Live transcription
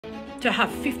to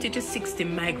have 50 to 60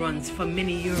 migrants for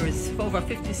many years, for over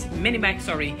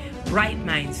 50, bright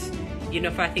minds. You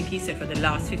know, I think he said for the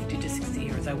last 50 to 60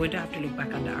 years. I would have to look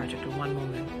back on the article one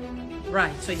moment.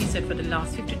 Right, so he said for the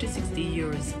last 50 to 60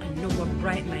 years, a number of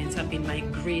bright minds have been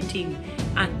migrating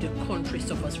and the country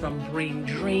suffers from brain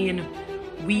drain.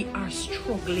 We are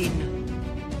struggling.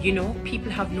 You know,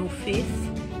 people have no faith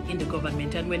in the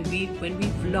government, and when we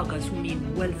vloggers who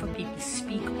mean well for people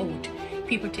speak out,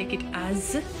 people take it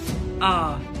as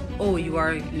oh, you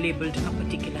are labeled a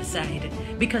particular side,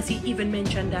 because he even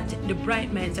mentioned that the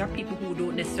bright minds are people who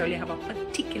don't necessarily have a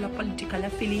particular political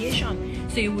affiliation,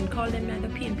 so you wouldn't call them either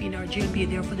PNP or JLP.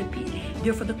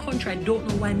 They're for the country. I don't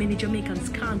know why many Jamaicans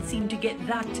can't seem to get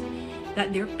that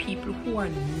there are people who are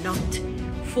not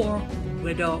for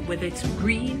whether it's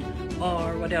green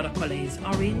or what the other color is,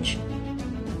 orange.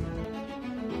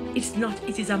 It's not.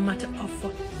 It is a matter of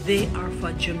they are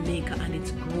for Jamaica and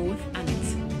its growth and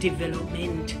its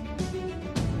development.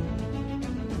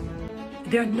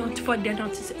 They're not for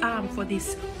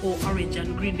this orange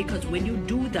and green, because when you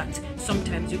do that,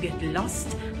 sometimes you get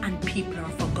lost and people are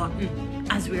forgotten,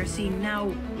 as we are seeing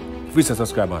now. Viewers and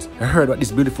subscribers, I heard what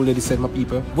this beautiful lady said, my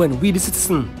people. When we the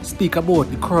citizens speak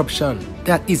about the corruption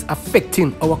that is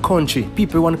affecting our country,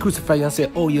 people want to crucify you and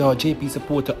say, oh, you're a JP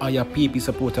supporter or you're a PAP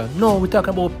supporter. No, we talk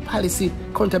about policy,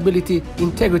 accountability,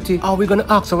 integrity. Are we going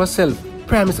to ask ourselves,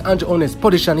 Prime Minister Andrew Holness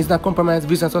position is not compromised?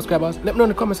 Viewers and subscribers, let me know in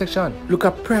the comment section. Look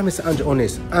at Prime Minister Andrew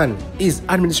Holness and his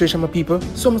administration, my people.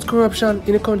 So much corruption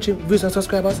in the country, viewers and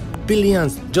subscribers.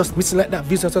 Billions just missing like that,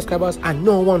 viewers and subscribers, and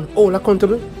no one all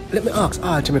accountable. Let me ask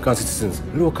all Jamaican citizens,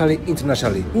 locally,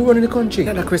 internationally, who run in the country?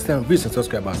 Let that question, viewers and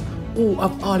subscribers, who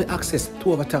have all the access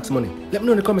to our tax money? Let me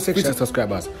know in the comment section, viewers and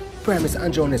subscribers. Prime Minister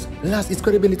Andrew Holness lost his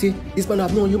credibility. This man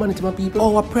have no humanity, my people.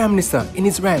 Our Prime Minister, in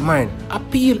his right mind,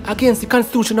 appeal against the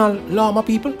constitutional law, my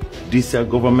people. This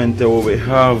government we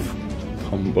have,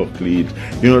 humbug lead.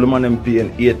 You know the man them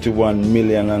paying 81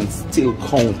 million and still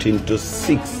counting to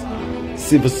 6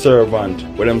 civil servants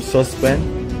where them suspend.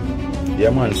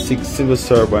 Yeah man, 6 civil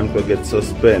servants will get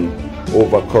suspend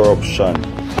over corruption.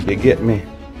 You get me?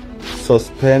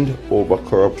 Suspend over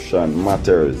corruption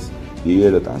matters. You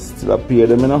hear that? And still pay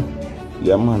them, you know?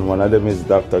 Yeah man, one of them is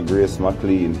Dr. Grace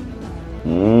McLean.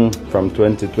 From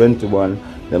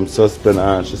 2021, them suspend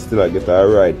and she still get a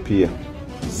right pay.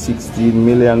 $16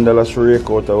 million rake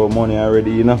out our money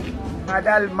already, you know? God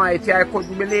Almighty, I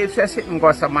couldn't believe she sitting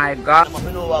goes, oh my God.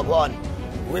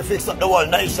 We fix up the whole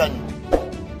nation.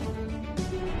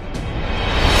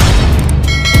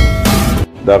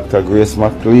 Dr. Grace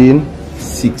McLean,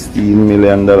 $16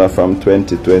 million from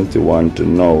 2021 to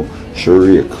now. She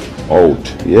rake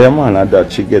out. Yeah man, and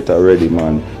that she get already,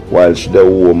 man. While she the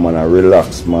woman and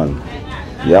relax, man.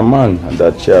 Yeah man, and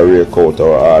that she rake out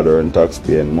our order and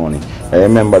taxpaying money. I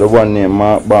remember the one named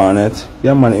Mark Barnett.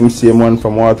 Yeah man, him same one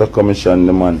from Water Commission,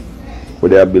 the man. Where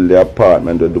they build the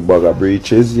apartment with the bag of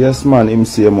breaches. Yes man, him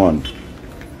same one.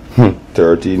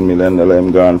 $13 million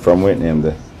him gone from what name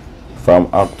there? From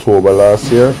October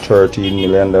last year, $13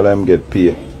 million him get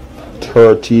paid.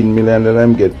 $13 million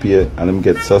him get paid and him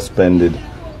get suspended.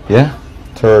 Yeah?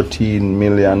 $13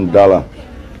 million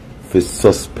for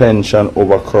suspension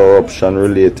over corruption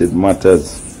related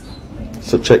matters.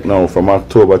 So check now, from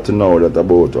October to now, that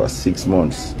about 6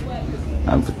 months.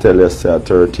 And to tell you, say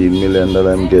 $13 million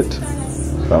him get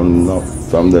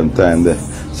from them time there.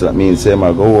 So that means him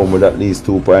I go home with at least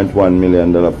 $2.1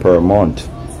 million per month.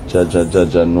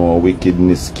 Jaja, no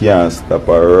wickedness can't stop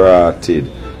a rotted.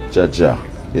 Jaja.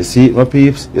 You see it, my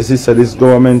peeps? You see, so this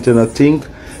government in a think,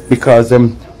 because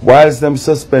them, whilst them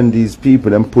suspend these people,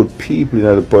 them put people in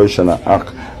the position of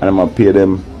act, and them pay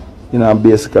them, you know,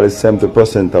 basically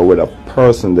 70% of what a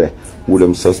person there would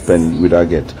them suspend would I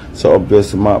get. So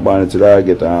obviously Mark Barnett would I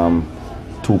get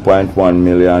 2.1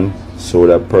 million, so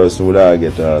that person would I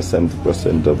get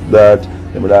 70% of that.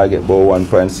 They would I get about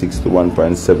 1.6 to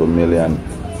 1.7 million.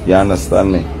 You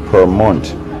understand me? Per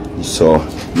month. So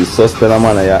you suspend a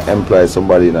man and you employ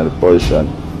somebody in a position.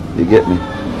 You get me?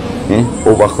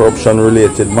 Over corruption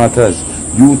related matters.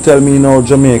 You tell me now,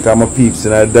 Jamaica, my peeps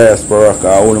in a diaspora,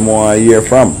 I only want to hear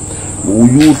from.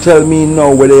 You tell me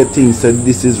now whether you think that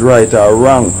this is right or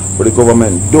wrong for the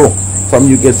government do. From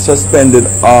you get suspended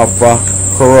off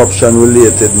corruption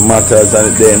related matters,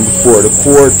 and then before the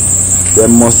court, they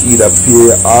must either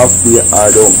pay half pay or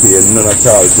don't pay none at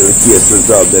all till the case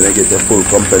resolved, then they get a full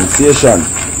compensation.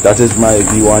 That is my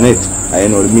view on it. I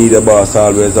know the media boss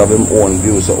always have his own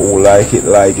view, so who like it,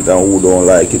 and who don't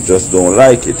like it, just don't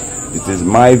like it. This is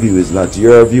my view, it's not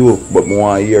your view, but I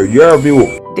want to hear your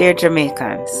view. Dear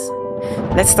Jamaicans,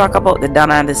 let's talk about the Don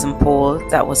Anderson poll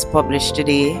that was published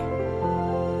today.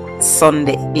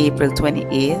 Sunday, April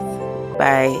 28th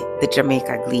by the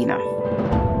Jamaica Gleaner.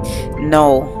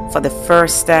 Now, for the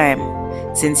first time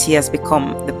since he has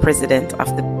become the president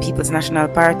of the People's National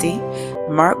Party,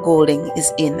 Mark Golding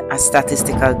is in a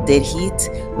statistical dead heat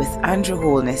with Andrew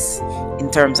Holness in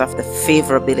terms of the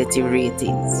favorability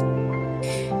ratings.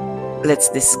 Let's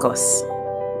discuss.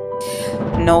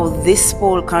 Now, this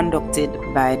poll conducted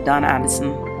by Don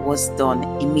Anderson was done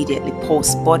immediately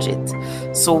post-budget.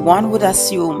 So one would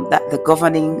assume that the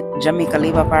governing Jamaica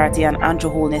Labour Party and Andrew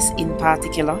Holness in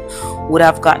particular would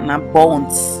have gotten a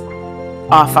bounce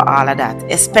off of all of that,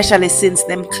 especially since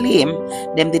them claim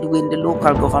them did win the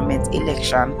local government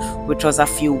election, which was a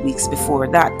few weeks before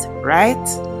that, right?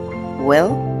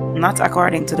 Well, not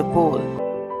according to the poll.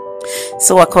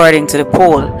 So according to the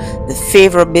poll, the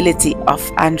favorability of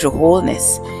Andrew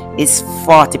Holness is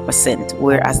 40%,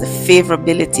 whereas the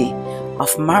favorability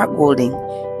of Mark Golding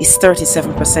is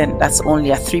 37%. That's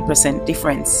only a 3%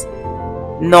 difference.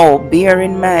 Now, bear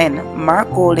in mind, Mark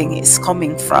Golding is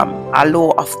coming from a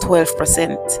low of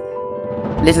 12%,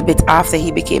 a little bit after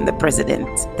he became the president.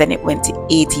 Then it went to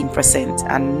 18%,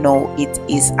 and now it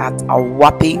is at a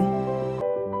whopping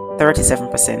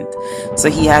 37%. So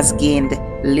he has gained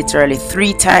literally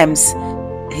 3 times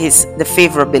the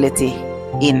favorability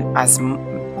in as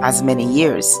many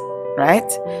years,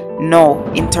 right? Now,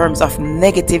 in terms of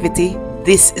negativity,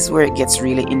 this is where it gets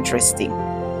really interesting.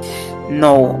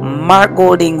 Now, Mark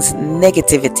Golding's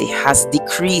negativity has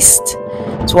decreased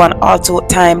to an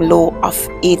all-time low of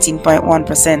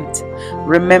 18.1%.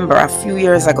 Remember, a few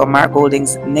years ago, Mark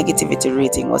Golding's negativity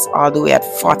rating was all the way at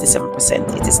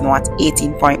 47%. It is now at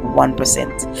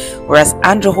 18.1%. Whereas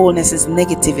Andrew Holness's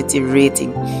negativity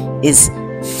rating is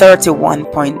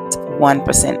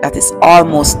 31.1%. That is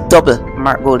almost double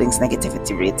Mark Golding's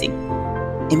negativity rating.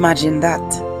 Imagine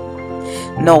that.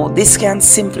 Now, this can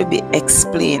simply be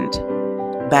explained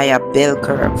by a bell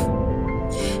curve,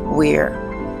 where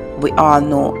we all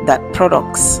know that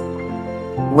products,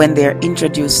 when they're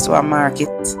introduced to a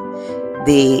market,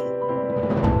 they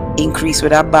increase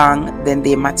with a bang, then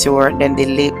they mature, then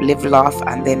they level off,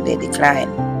 and then they decline.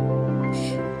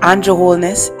 Andrew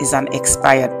Holness is an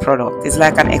expired product. It's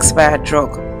like an expired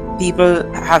drug. People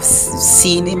have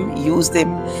seen him, used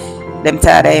him, them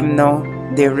tired of him now,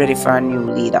 they're ready for a new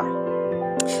leader.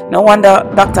 No wonder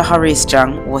Dr. Horace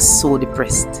Chang was so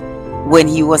depressed when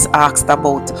he was asked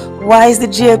about why is the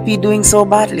JLP doing so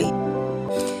badly.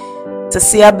 To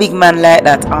see a big man like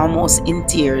that almost in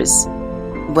tears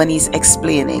when he's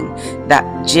explaining that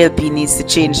JLP needs to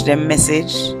change their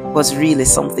message was really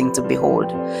something to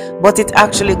behold. But it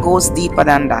actually goes deeper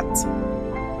than that.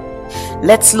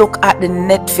 Let's look at the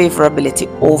net favorability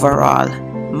overall.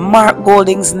 Mark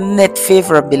Golding's net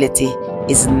favorability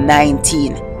is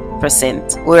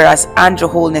 19%, whereas Andrew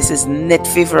Holness's net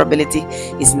favorability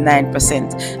is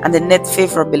 9%. And the net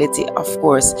favorability, of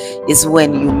course, is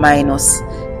when you minus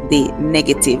the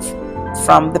negative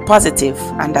from the positive,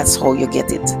 and that's how you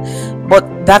get it. But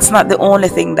that's not the only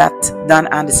thing that Don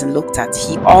Anderson looked at.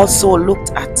 He also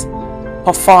looked at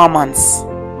performance,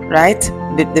 right?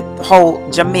 How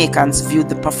Jamaicans view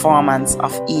the performance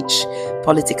of each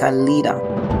political leader.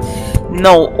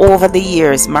 Now, over the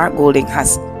years, Mark Golding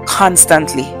has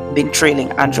constantly been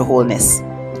trailing Andrew Holness,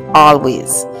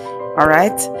 always. All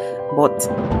right, but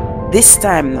this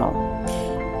time now,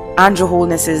 Andrew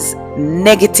Holness's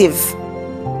negative,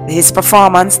 his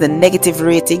performance, the negative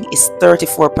rating is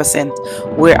 34%,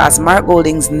 whereas Mark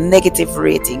Golding's negative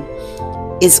rating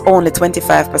is only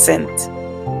 25%.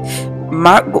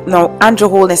 Now Andrew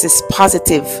Holness's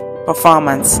positive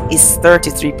performance is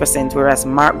 33%, whereas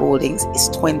Mark Golding's is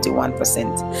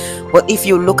 21%. But if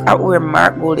you look at where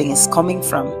Mark Golding is coming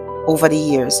from over the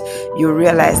years, you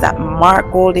realize that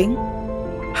Mark Golding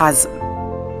has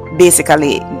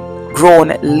basically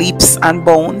grown leaps and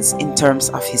bounds in terms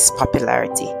of his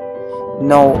popularity.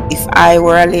 Now, if I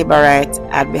were a Labourite,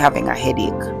 I'd be having a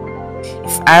headache.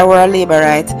 If I were a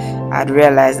Labourite, I'd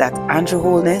realize that Andrew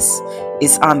Holness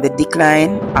is on the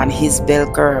decline on his bell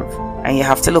curve, and you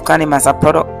have to look on him as a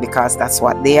product, because that's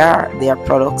what they are. They are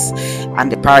products,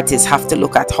 and the parties have to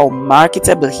look at how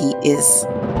marketable he is.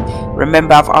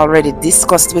 Remember, I've already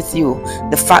discussed with you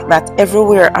the fact that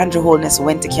everywhere Andrew Holness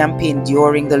went to campaign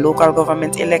during the local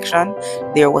government election,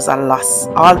 there was a loss.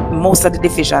 Most of the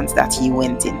divisions that he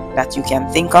went in, that you can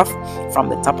think of from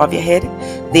the top of your head,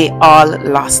 they all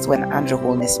lost when Andrew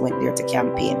Holness went there to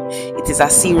campaign. It is a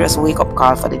serious wake-up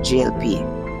call for the JLP.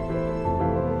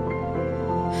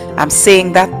 I'm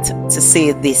saying that to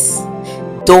say this: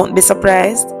 don't be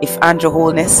surprised if Andrew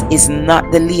Holness is not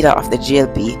the leader of the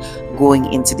JLP going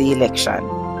into the election.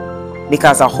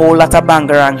 because a whole lot of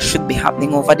bangarang should be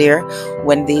happening over there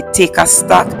when they take a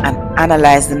stock and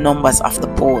analyze the numbers of the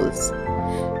polls.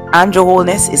 Andrew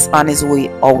Holness is on his way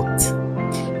out.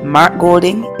 Mark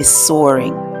Golding is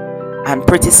soaring, and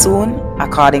pretty soon,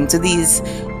 according to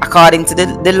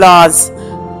the laws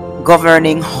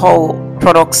governing how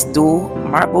products do,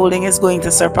 Mark Golding is going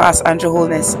to surpass Andrew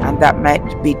Holness, and that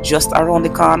might be just around the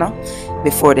corner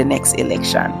before the next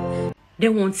election. They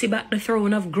won't see back the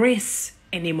throne of grace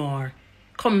anymore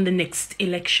come the next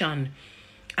election.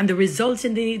 And the results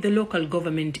in the local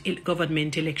government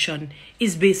election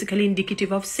is basically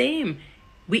indicative of same.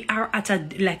 We are at a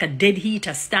dead heat,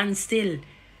 a standstill.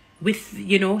 With,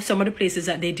 you know, some of the places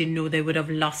that they didn't know they would have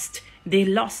lost. They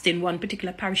lost in one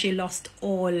particular parish. They lost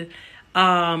all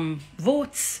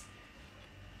votes.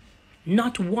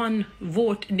 Not one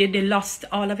vote. They lost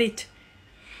all of it.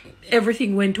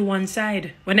 Everything went to one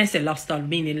side. When I say lost all,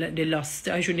 meaning they lost.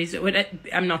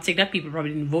 I'm not saying that people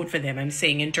probably didn't vote for them. I'm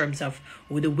saying in terms of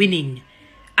the winning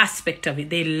aspect of it.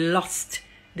 They lost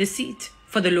the seat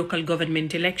for the local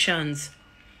government elections.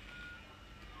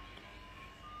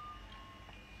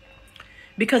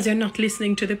 Because they're not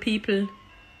listening to the people.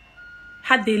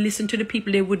 Had they listened to the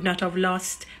people, they would not have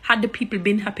lost. Had the people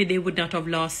been happy, they would not have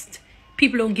lost.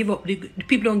 People don't give up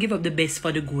the best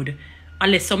for the good,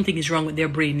 unless something is wrong with their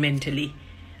brain mentally.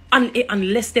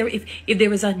 Unless if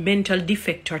there is a mental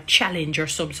defect or challenge or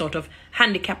some sort of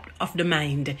handicap of the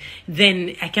mind,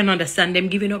 then I can understand them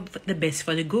giving up the best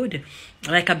for the good,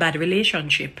 like a bad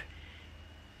relationship.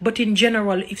 But in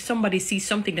general, if somebody sees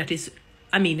something that is,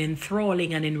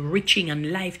 enthralling and enriching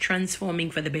and life transforming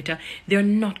for the better, they're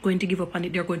not going to give up on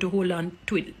it. They're going to hold on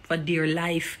to it for dear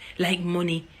life, like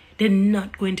money. They're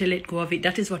not going to let go of it.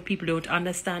 That is what people don't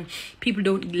understand. People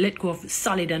don't let go of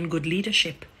solid and good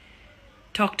leadership.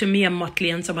 Talk to Mia Motley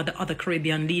and some of the other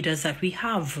Caribbean leaders that we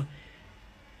have.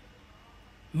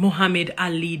 Muhammad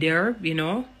Ali there, you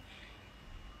know.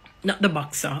 Not the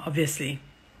boxer, obviously.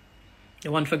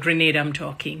 The one for Grenada I'm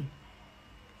talking.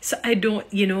 So I don't,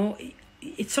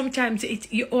 sometimes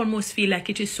you almost feel like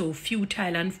it is so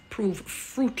futile and prove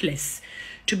fruitless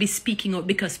to be speaking up,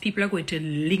 because people are going to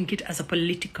link it as a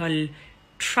political,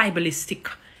 tribalistic,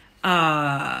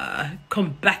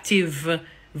 combative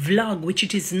vlog, which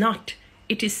it is not.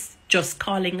 It is just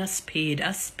calling a spade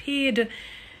a spade.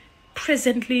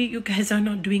 Presently, you guys are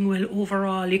not doing well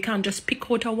overall. You can't just pick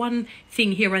out a one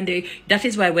thing here and there. That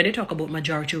is why when they talk about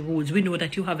majority rules, we know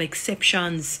that you have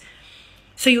exceptions.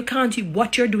 So you can't,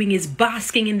 what you're doing is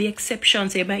basking in the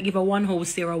exceptions. You might give a one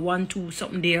house there, a 1, 2,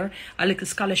 something there, a little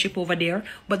scholarship over there,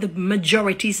 but the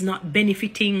majority is not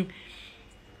benefiting.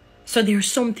 So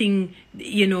there's something,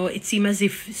 it seems as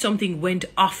if something went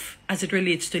off as it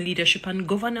relates to leadership and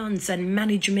governance and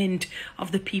management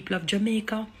of the people of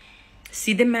Jamaica.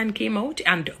 See, the man came out,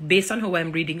 and based on how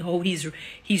I'm reading, how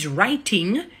he's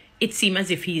writing, it seems as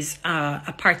if he's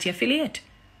a party affiliate.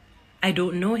 I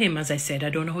don't know him, as I said. I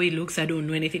don't know how he looks. I don't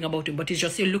know anything about him. But it's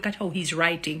just, you look at how he's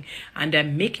writing. And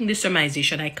I'm making this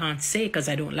surmisation I can't say, because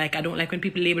I don't like when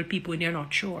people label people when they're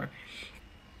not sure.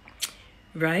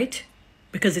 Right?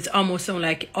 Because it's almost so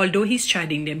like, although he's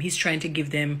chiding them, he's trying to give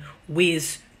them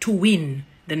ways to win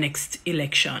the next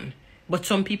election. But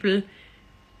some people,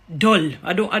 dull.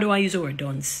 I don't want to use the word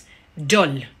dunce.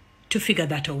 Dull to figure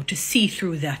that out, to see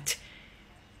through that.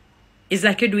 It's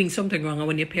like you're doing something wrong, and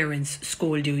when your parents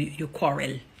scold you, you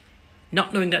quarrel.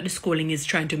 Not knowing that the scolding is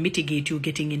trying to mitigate you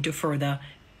getting into further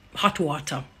hot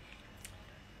water.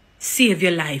 Save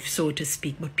your life, so to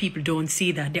speak. But people don't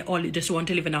see that. They all just want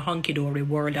to live in a hunky-dory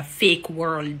world, a fake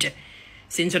world.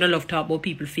 Since when I love to talk about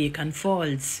people fake and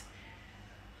false.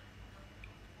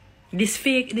 This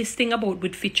thing about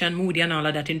with Fitch and Moody and all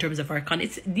of that in terms of our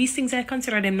these things, I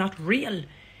consider them not real.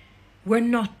 We're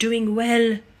not doing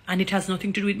well. And it has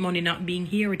nothing to do with money not being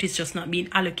here. It is just not being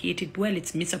allocated well.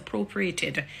 It's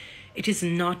misappropriated. It is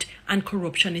not. And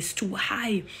corruption is too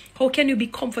high. How can you be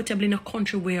comfortable in a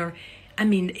country where,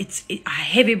 it's a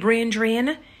heavy brain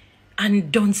drain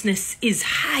and dunceness is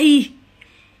high?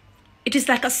 It is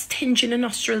like a stench in the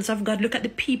nostrils of God. Look at the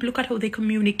people. Look at how they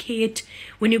communicate.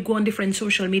 When you go on different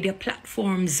social media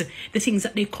platforms, the things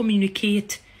that they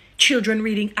communicate. Children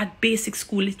reading at basic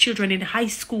school, children in high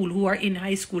school who are in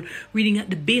high school, reading at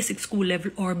the basic school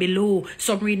level or below,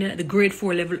 some reading at the grade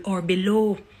 4 level or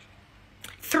below.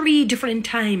 3 different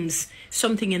times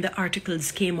something in the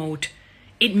articles came out.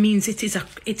 It means it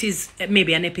is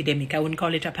maybe an epidemic. I wouldn't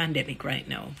call it a pandemic right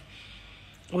now.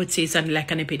 I would say it's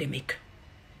like an epidemic.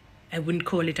 I wouldn't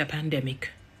call it a pandemic.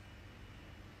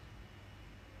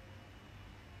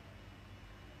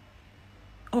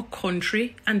 our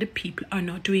country and the people are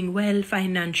not doing well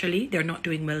financially. They're not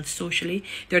doing well socially.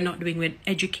 They're not doing well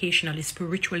educationally,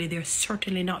 spiritually. They're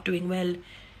certainly not doing well.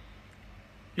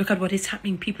 Look at what is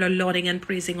happening. People are lauding and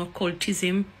praising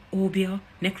occultism, obeah,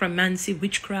 necromancy,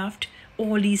 witchcraft,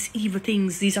 all these evil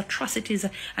things, these atrocities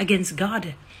against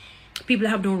God. People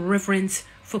have no reverence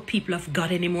for people of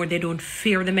God anymore. They don't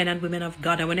fear the men and women of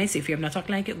God. And when I say fear, I'm not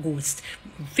talking like a ghost.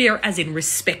 Fear as in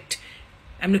respect.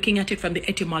 I'm looking at it from the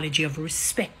etymology of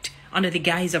respect, under the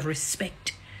guise of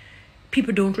respect.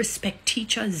 People don't respect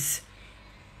teachers.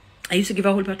 I used to give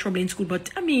a whole lot of trouble in school, but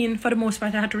I mean, for the most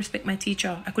part, I had to respect my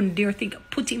teacher. I couldn't dare think of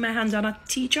putting my hands on a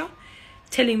teacher,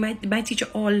 telling my teacher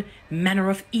all manner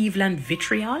of evil and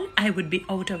vitriol. I would be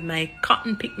out of my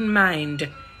cotton-picking mind.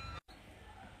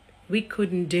 We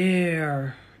couldn't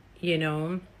dare, you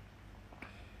know,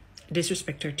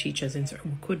 disrespect our teachers, and so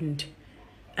we couldn't.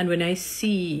 And when I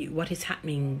see what is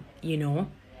happening, you know,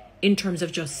 in terms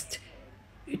of just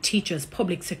teachers,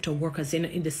 public sector workers,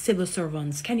 in the civil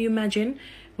servants, can you imagine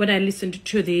when I listened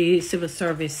to the Civil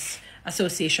Service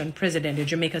Association president, the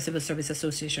Jamaica Civil Service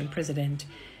Association president,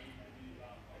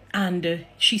 and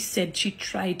she said she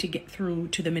tried to get through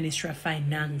to the Ministry of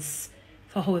Finance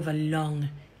for however long,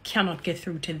 cannot get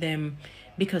through to them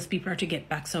because people are to get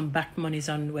back some back monies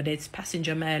on whether it's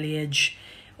passenger mileage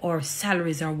or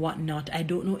salaries or whatnot. I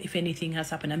don't know if anything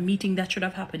has happened. A meeting that should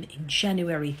have happened in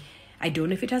January. I don't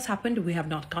know if it has happened. We have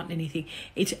not gotten anything.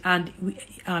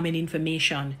 Any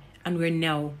information. And we're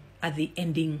now at the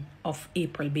ending of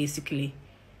April, basically.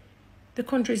 The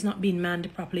country is not being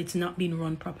manned properly. It's not being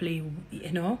run properly,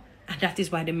 you know. And that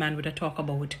is why the man would have talked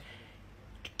about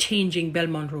changing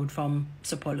Belmont Road from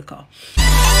Sepulchre.